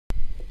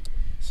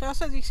Sal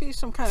says he sees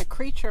some kind of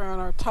creature on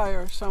our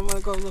tire, so I'm going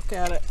to go look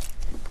at it.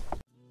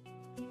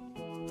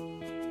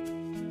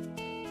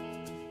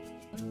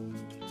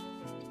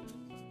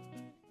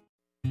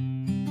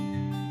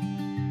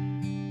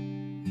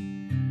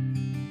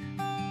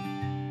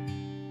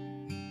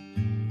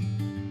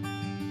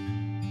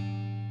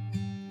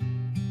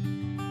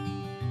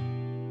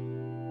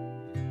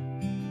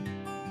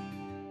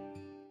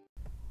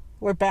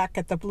 We're back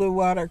at the Blue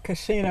Water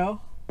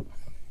Casino.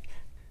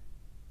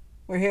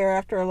 We're here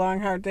after a long,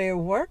 hard day of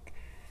work.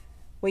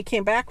 We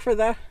came back for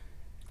the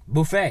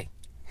buffet.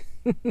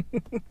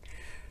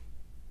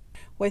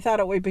 We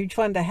thought it would be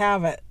fun to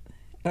have it.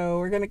 So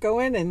we're going to go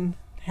in and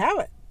have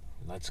it.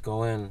 Let's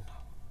go in.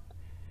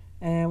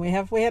 And we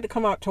had to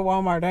come out to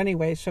Walmart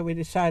anyway, so we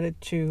decided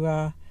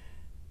to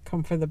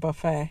come for the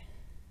buffet.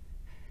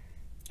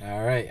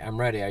 All right, I'm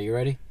ready. Are you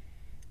ready?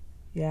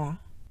 Yeah.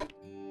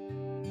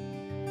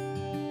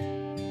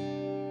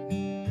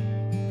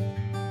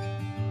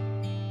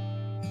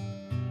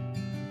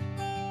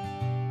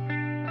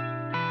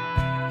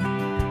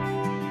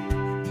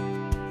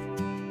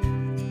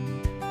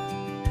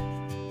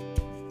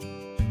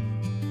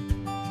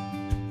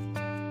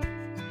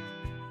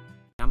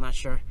 I'm not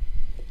sure.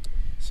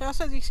 Sal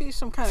says he sees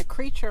some kind of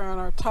creature on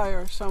our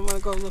tire, so I'm going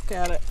to go look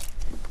at it.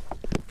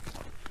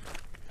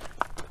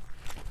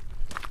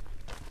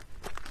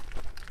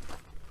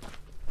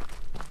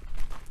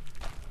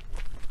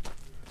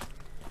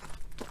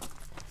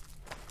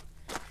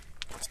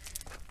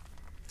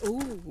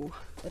 Ooh.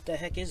 What the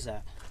heck is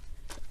that?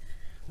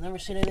 Never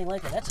seen anything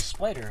like that. That's a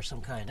spider of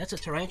some kind. That's a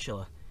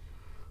tarantula.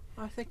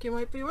 I think you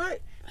might be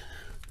right.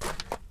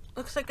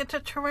 Looks like it's a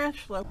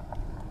tarantula.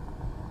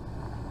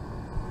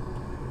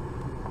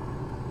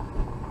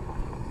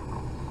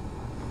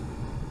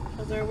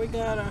 So there we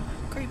got a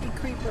creepy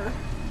creeper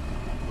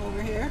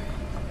over here.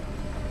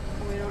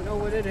 We don't know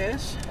what it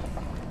is.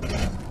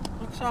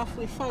 Looks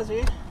awfully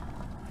fuzzy.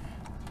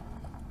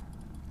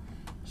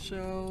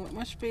 So it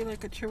must be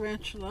like a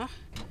tarantula.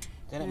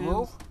 Did it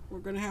move? We're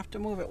going to have to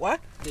move it.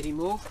 What? Did he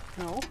move?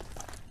 No.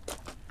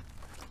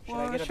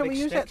 Should we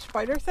use that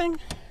spider thing?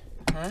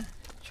 Huh?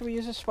 Should we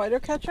use a spider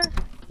catcher?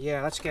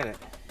 Yeah, let's get it.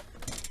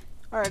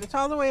 All right, it's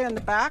all the way in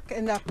the back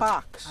in that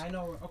box. I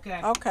know.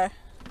 Okay. Okay.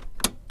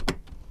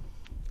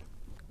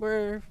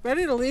 We're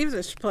ready to leave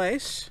this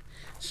place.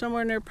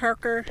 Somewhere near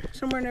Parker,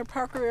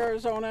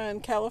 Arizona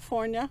and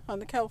California, on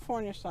the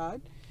California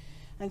side.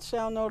 And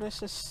Sal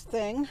noticed this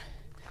thing.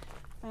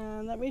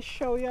 And let me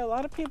show you. A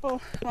lot of people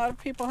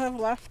have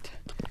left.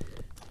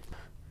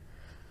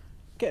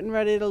 Getting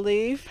ready to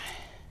leave.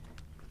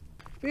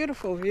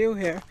 Beautiful view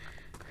here.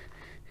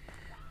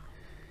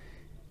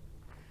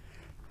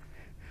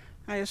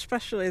 I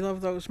especially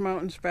love those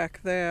mountains back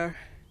there.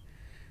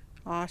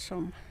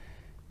 Awesome.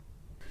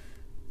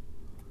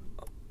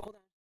 Oh, hold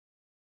on.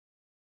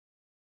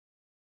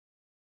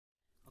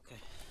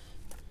 Okay.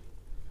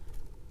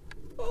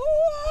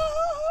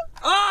 Oh!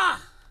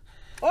 Ah!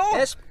 Oh!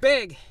 It's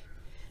big.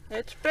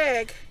 It's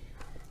big.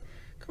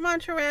 Come on,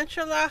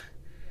 tarantula.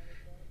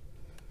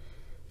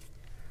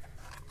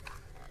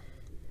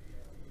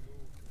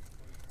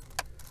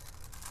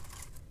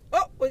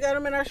 Oh, we got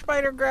him in our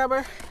spider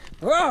grabber.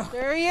 Whoa!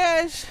 There he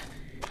is.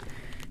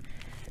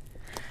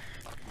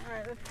 All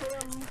right, let's put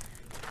him,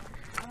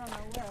 I don't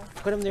know where.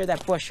 Put him near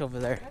that bush over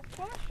there. That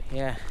bush?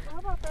 Yeah. How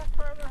about that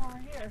further over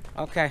here?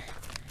 Okay.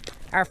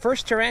 Our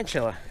first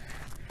tarantula.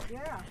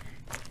 Yeah.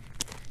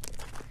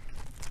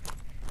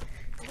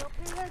 You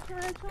okay there,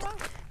 tarantula?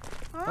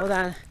 Huh? Hold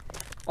on.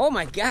 Oh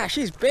my gosh,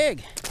 he's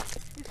big.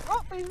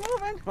 He's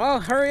moving. Oh,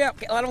 hurry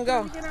up. Let him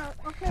go. Get out.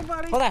 Okay,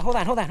 buddy.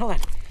 Hold on.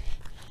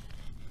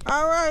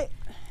 All right.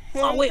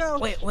 Here Oh, he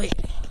goes. wait.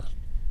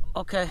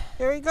 Okay.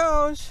 Here he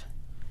goes.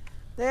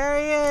 There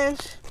he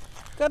is.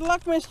 Good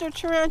luck, Mr.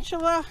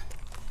 Tarantula.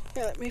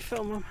 Here, let me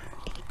film him.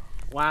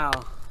 Wow.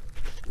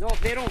 No,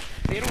 they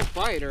don't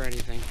bite or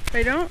anything.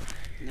 They don't?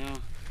 No.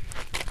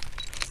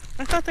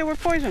 I thought they were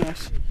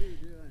poisonous.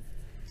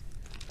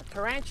 A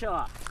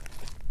tarantula.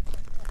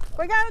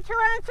 We got a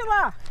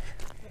tarantula.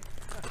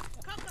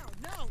 Coco,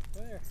 no.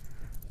 Where?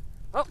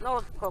 Oh,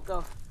 no,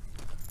 Coco.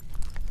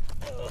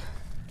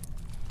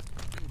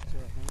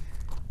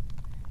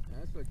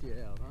 That's what you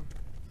have, huh?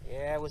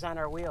 Yeah, it was on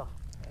our wheel.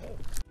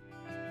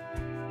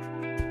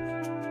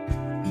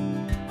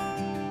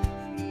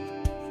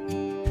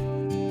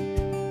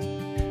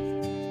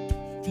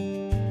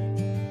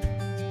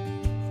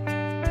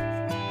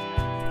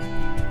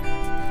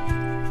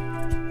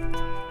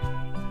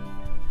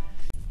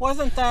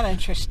 Wasn't that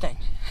interesting?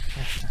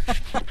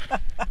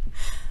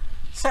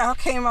 Sal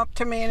came up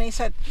to me and he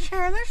said,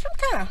 Sharon, there's some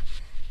kind of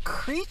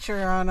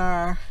creature on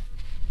our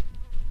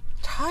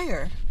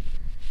tire.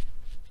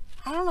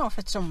 I don't know if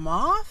it's a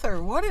moth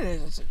or what it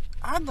is. It's an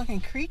odd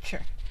looking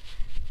creature.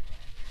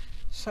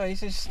 So he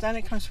says, then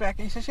he comes back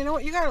and he says, you know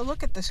what, you got to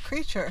look at this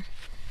creature.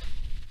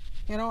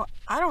 You know,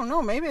 I don't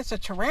know, maybe it's a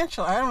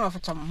tarantula. I don't know if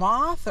it's a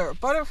moth or a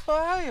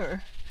butterfly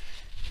or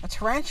a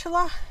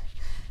tarantula.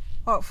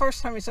 Well,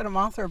 first time he said a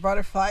moth or a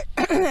butterfly,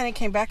 and then he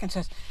came back and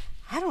says,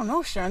 I don't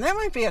know, Sharon. That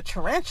might be a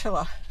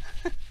tarantula.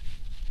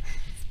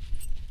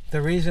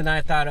 The reason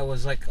I thought it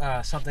was like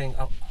something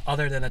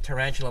other than a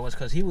tarantula was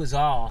because he was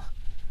all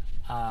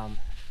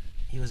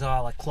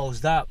like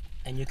closed up,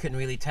 and you couldn't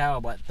really tell.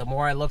 But the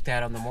more I looked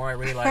at him, the more I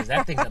realized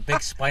that thing's a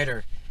big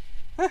spider.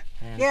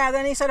 Yeah,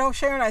 then he said, "Oh,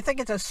 Sharon, I think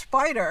it's a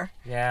spider."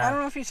 Yeah. I don't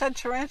know if you said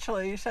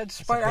tarantula. You said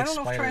spider. I don't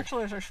know spider. if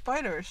tarantulas are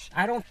spiders.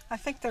 I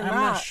think they're I'm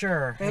not. not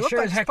sure. They They look sure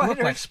like as heck look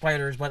like spiders.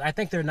 spiders, but I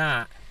think they're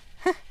not.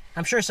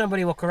 I'm sure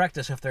somebody will correct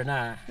us if they're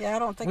not. Yeah, I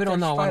don't think We don't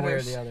they're know spiders. one way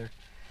or the other.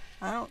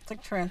 I don't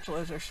think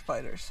tarantulas are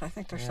spiders. I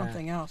think they're Yeah.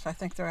 something else. I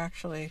think they're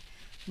actually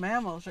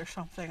mammals or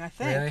something. I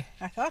think. Really?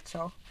 I thought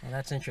so. Well,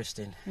 that's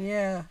interesting.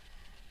 Yeah.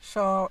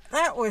 So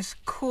that was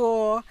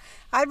cool.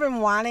 I've been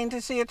wanting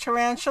to see a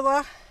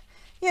tarantula.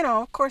 You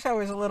know, of course I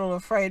was a little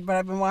afraid, but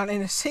I've been wanting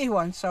to see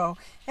one, so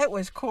it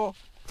was cool.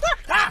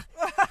 Ah!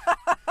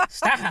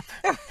 Stop!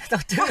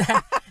 Don't do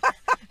that.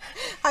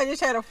 I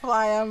just had a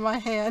fly on my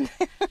hand.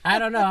 I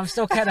don't know. I'm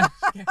still kind of...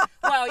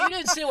 Well, you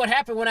didn't see what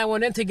happened when I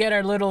went in to get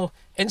our little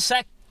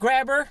insect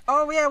grabber?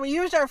 Oh, yeah, we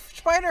used our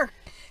spider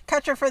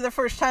catcher for the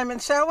first time,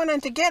 and Sal went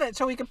in to get it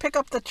so we could pick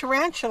up the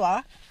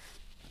tarantula.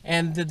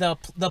 And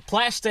the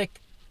plastic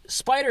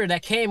spider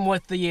that came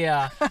with the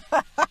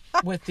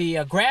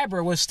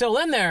grabber was still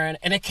in there,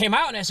 and it came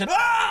out, and I said,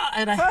 "Ah!"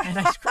 and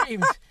I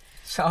screamed.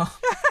 So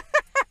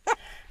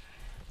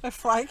The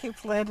fly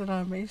keeps landing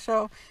on me.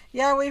 So,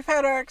 yeah, we've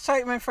had our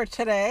excitement for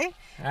today.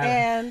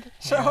 And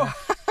so, yeah.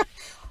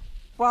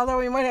 well, though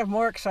we might have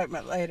more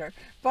excitement later.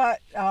 But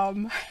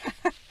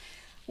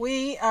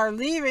we are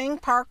leaving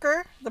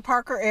the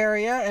Parker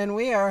area, and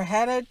we are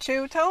headed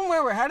to, tell them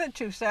where we're headed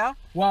to, Sal.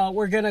 Well,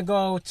 we're gonna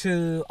go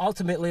to,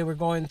 ultimately we're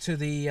going to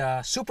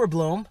the Super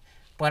Bloom,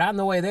 but on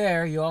the way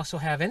there you also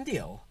have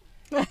Indio,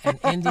 and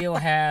Indio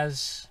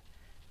has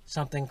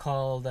something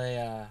called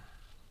a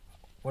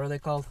what are they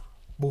called?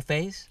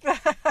 Buffets?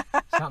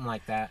 Something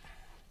like that.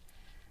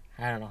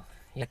 I don't know.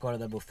 You go to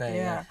the buffet.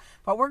 Yeah.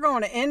 But we're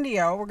going to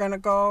Indio. We're going to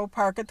go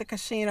park at the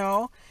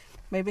casino,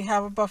 maybe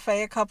have a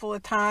buffet a couple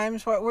of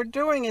times. What we're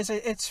doing is,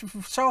 it's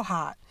so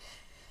hot.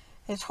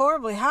 It's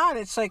horribly hot.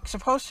 It's like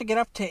supposed to get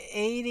up to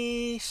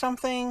 80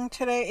 something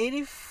today,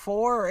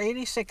 84 or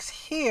 86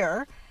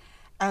 here.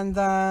 And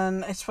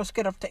then it's supposed to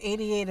get up to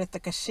 88 at the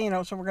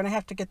casino. So we're going to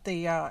have to get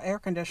the air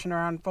conditioner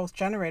on both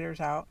generators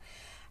out.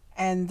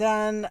 And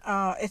then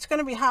it's going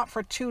to be hot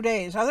for 2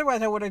 days.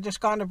 Otherwise, I would have just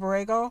gone to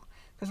Borrego,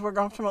 because we're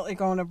ultimately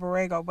going to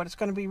Borrego. But it's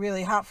going to be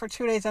really hot for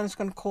 2 days, then it's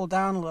going to cool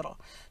down a little.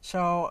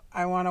 So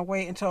I want to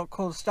wait until it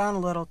cools down a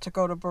little to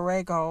go to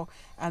Borrego.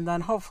 And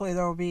then hopefully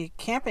there will be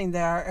camping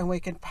there, and we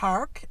can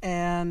park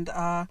and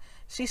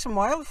see some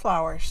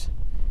wildflowers.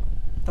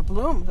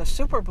 The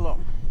super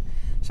bloom.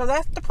 So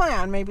that's the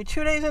plan. Maybe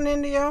 2 days in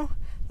Indio,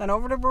 then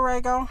over to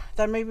Borrego,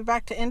 then maybe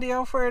back to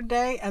Indio for a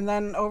day, and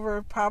then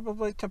over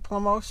probably to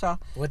Plamosa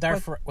with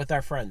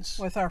our friends.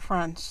 With our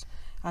friends,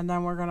 and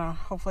then we're gonna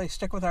hopefully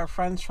stick with our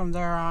friends from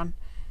there on,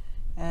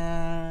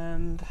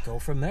 and Go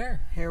from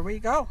there. here we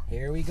go.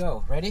 Here we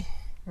go. Ready?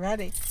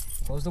 Ready,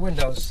 Close the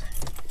windows.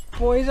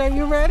 boys? Are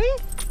you ready?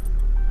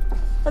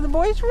 Are the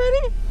boys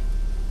ready?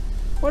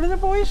 What are the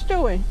boys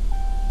doing?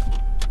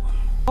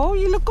 Oh,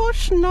 you look all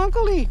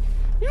snuggly.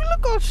 You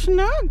look all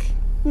snug.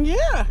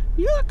 Yeah,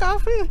 you look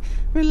awfully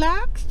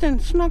relaxed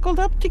and snuggled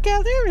up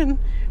together. And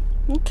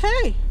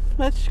okay,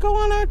 let's go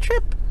on our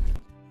trip.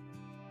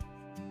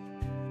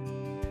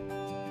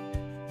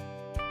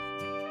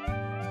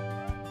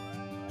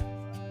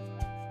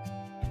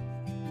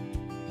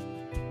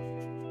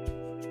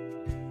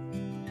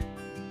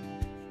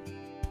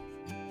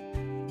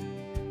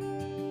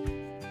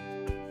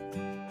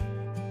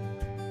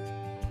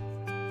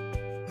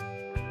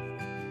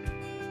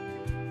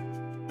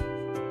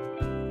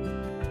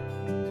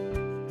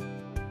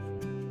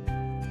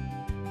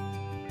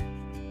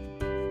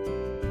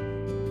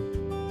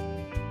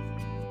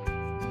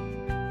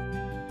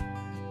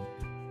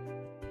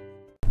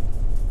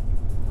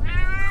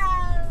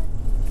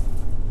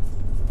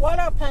 What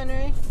up,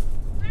 Henry?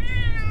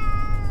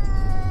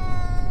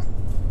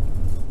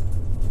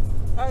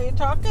 Are you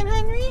talking,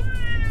 Henry?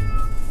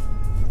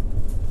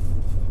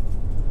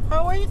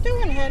 How are you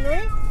doing,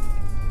 Henry?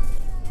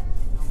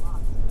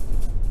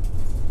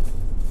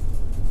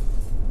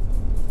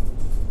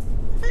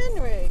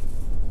 Henry.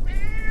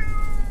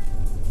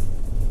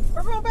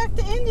 We're going back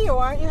to Indio.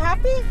 Aren't you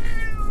happy?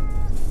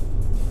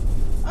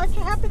 Aren't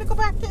you happy to go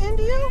back to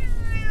Indio?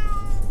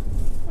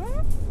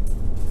 Hmm?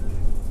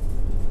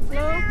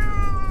 No?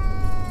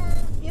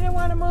 You don't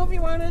want to move?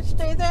 You want to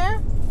stay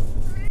there?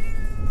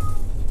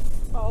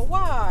 Oh,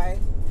 why?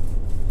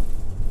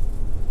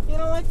 You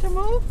don't like to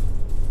move?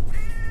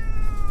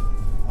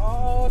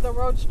 Oh, the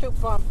road's too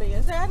bumpy.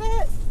 Is that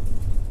it?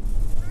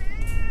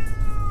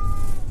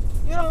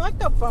 You don't like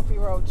the bumpy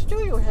roads,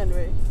 do you,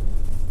 Henry?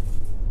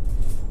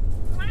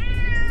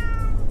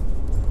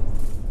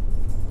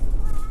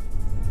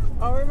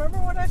 Oh, remember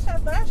what I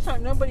said last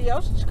time? Nobody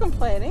else is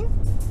complaining.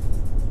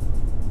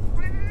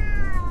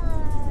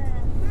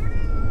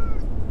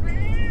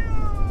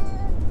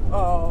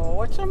 Oh,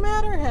 what's the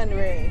matter,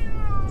 Henry?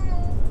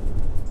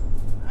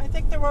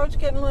 road's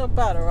getting a little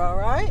better, all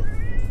right?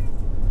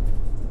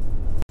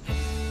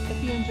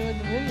 If you enjoyed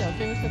the video,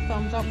 give us a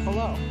thumbs up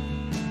below.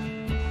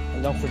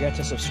 And don't forget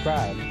to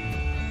subscribe.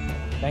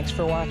 Thanks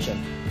for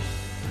watching.